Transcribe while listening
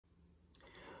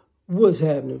What's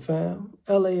happening, fam?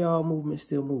 L.A.R. movement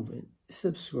still moving.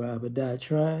 Subscribe or die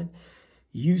trying.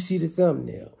 You see the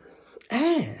thumbnail.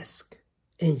 Ask,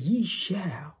 and ye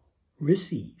shall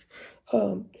receive.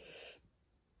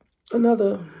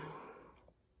 Another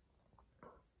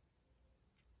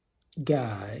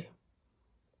guy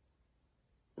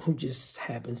who just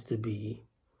happens to be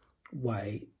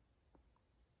white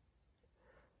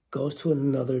goes to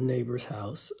another neighbor's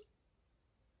house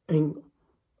and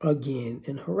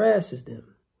harasses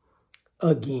them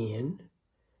again,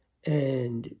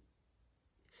 and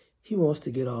he wants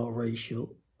to get all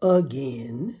racial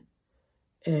again,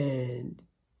 and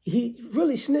he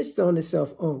really snitched on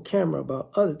himself on camera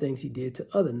about other things he did to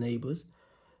other neighbors.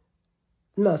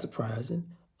 Not surprising,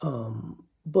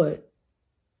 but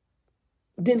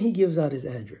then he gives out his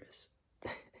address.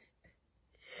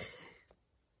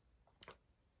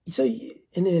 So,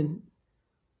 and then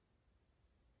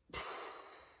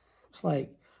it's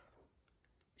like,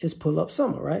 it's pull up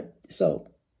summer, right?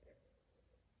 So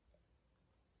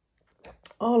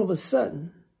all of a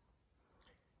sudden,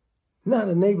 now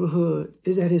the neighborhood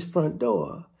is at his front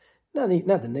door. Not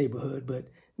the neighborhood,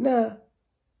 but now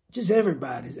just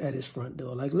everybody's at his front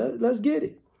door. Like, let's get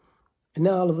it. And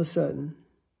now all of a sudden,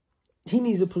 he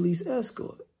needs a police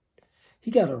escort. He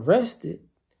got arrested,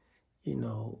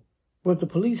 but the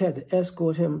police had to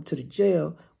escort him to the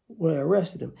jail where they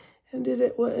arrested him. And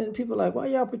and people are like, why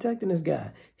y'all protecting this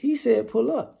guy? He said,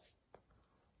 pull up.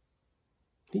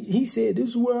 He said, this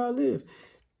is where I live.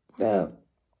 Now,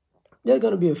 there are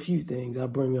going to be a few things I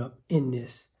bring up in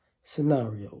this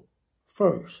scenario.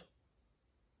 First,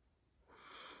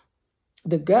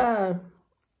 the guy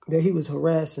that he was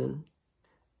harassing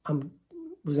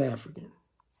was African.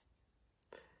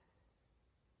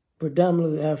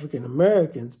 Predominantly African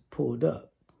Americans pulled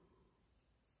up.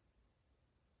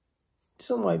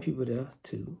 Some white people there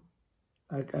too.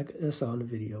 That's all in the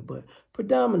video, but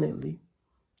predominantly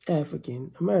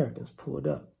African Americans pulled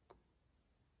up.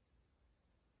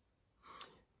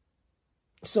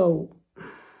 So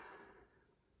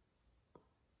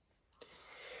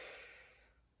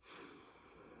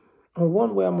on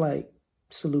one way, I'm like,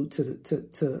 salute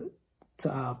to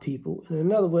our people, and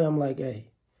another way, I'm like,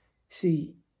 hey,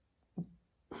 see,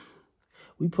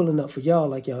 we pulling up for y'all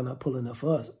like y'all not pulling up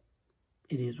for us.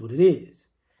 It is what it is.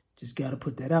 Just got to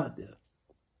put that out there.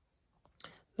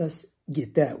 Let's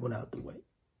get that one out the way.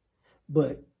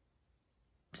 But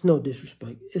it's no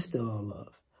disrespect. It's still all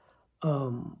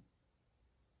love.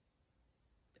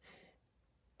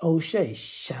 O'Shea,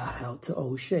 shout out to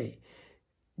O'Shea,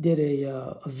 did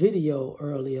a video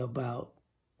earlier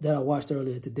that I watched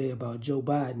earlier today about Joe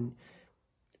Biden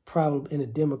probably, and the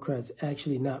Democrats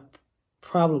actually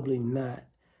probably not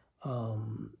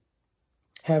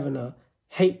having a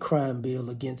hate crime bill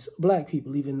against black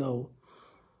people, even though,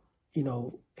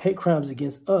 hate crimes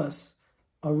against us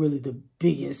are really the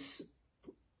biggest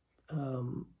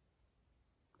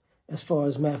as far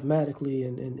as mathematically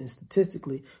and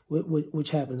statistically, which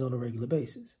happens on a regular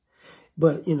basis.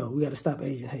 But, we got to stop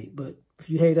Asian hate. But if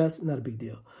you hate us, not a big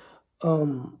deal.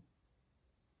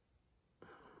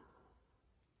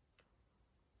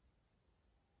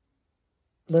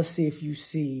 Let's see if you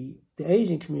see the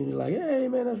Asian community like, hey,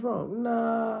 man, that's wrong.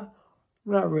 Nah,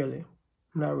 not really.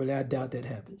 Not really. I doubt that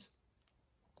happens.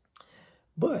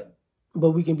 But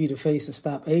we can be the face of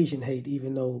stop Asian hate,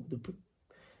 even though the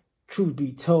truth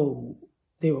be told,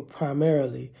 they were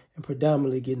primarily and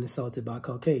predominantly getting assaulted by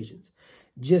Caucasians,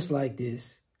 just like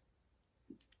this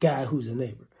guy who's a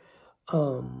neighbor.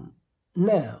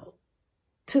 Now,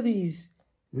 to these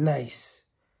nice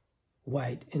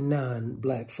white and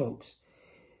non-black folks,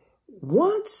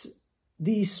 once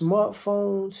these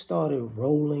smartphones started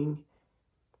rolling,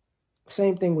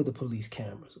 same thing with the police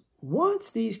cameras. Once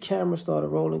these cameras started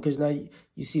rolling, because now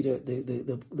you see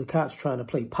the cops trying to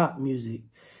play pop music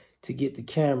to get the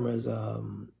cameras,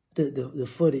 the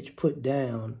footage put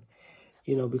down,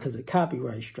 because of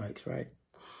copyright strikes, right?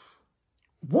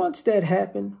 Once that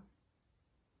happened,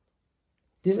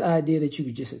 this idea that you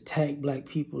could just attack black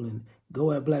people and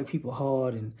go at black people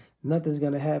hard and nothing's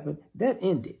going to happen, that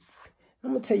ended.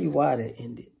 I'm going to tell you why that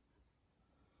ended.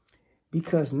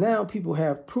 Because now people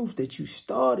have proof that you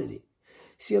started it.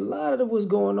 See, a lot of what's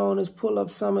going on is pull-up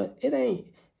summer. It ain't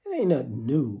nothing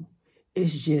new.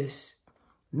 It's just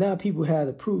now people have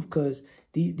the proof because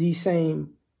these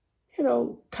same,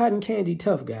 cotton candy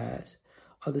tough guys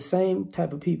are the same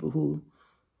type of people who,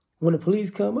 when the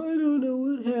police come, I don't know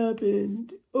what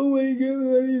happened. Oh my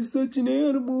God, he's such an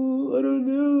animal. I don't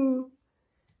know.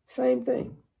 Same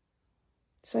thing.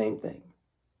 Same thing.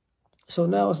 So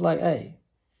now it's like, hey,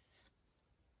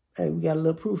 we got a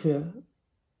little proof here.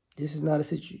 This is not a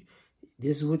situation.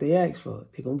 This is what they asked for.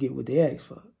 They're going to get what they asked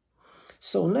for.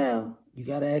 So now you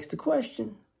got to ask the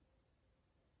question.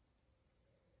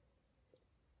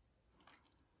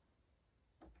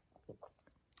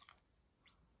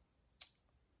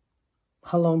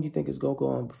 How long do you think it's going to go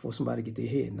on before somebody get their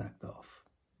head knocked off?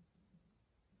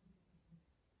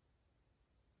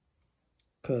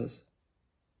 Because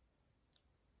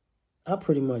I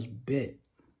pretty much bet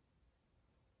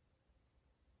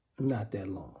not that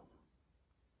long.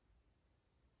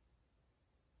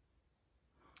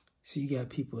 So you got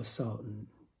people assaulting,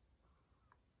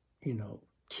 you know,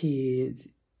 kids,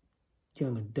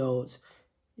 young adults,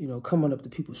 you know, coming up to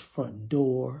people's front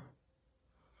door.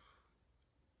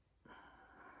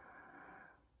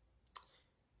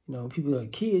 You know, people are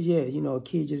like, kids, yeah, you know, a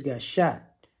kid just got shot,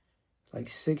 like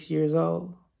 6 years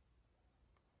old.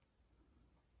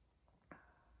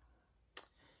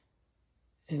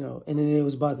 You know, and then they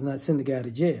was about to not send the guy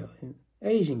to jail, an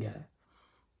Asian guy.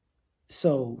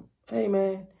 So, hey,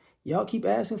 man, y'all keep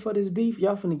asking for this beef,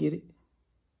 y'all finna get it.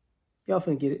 Y'all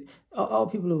finna get it. All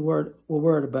people were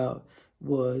worried about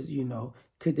was, you know,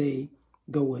 could they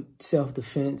go with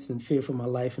self-defense and fear for my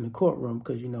life in the courtroom?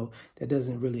 Because, you know, that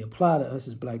doesn't really apply to us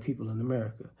as black people in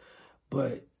America.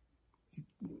 But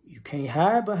you can't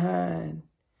hide behind,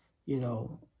 you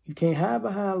know, you can't hide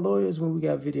behind lawyers when we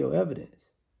got video evidence.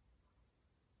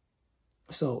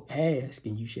 So ask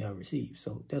and you shall receive.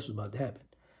 So that's what's about to happen.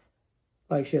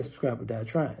 Like, share, subscribe, or die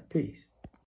trying. Peace.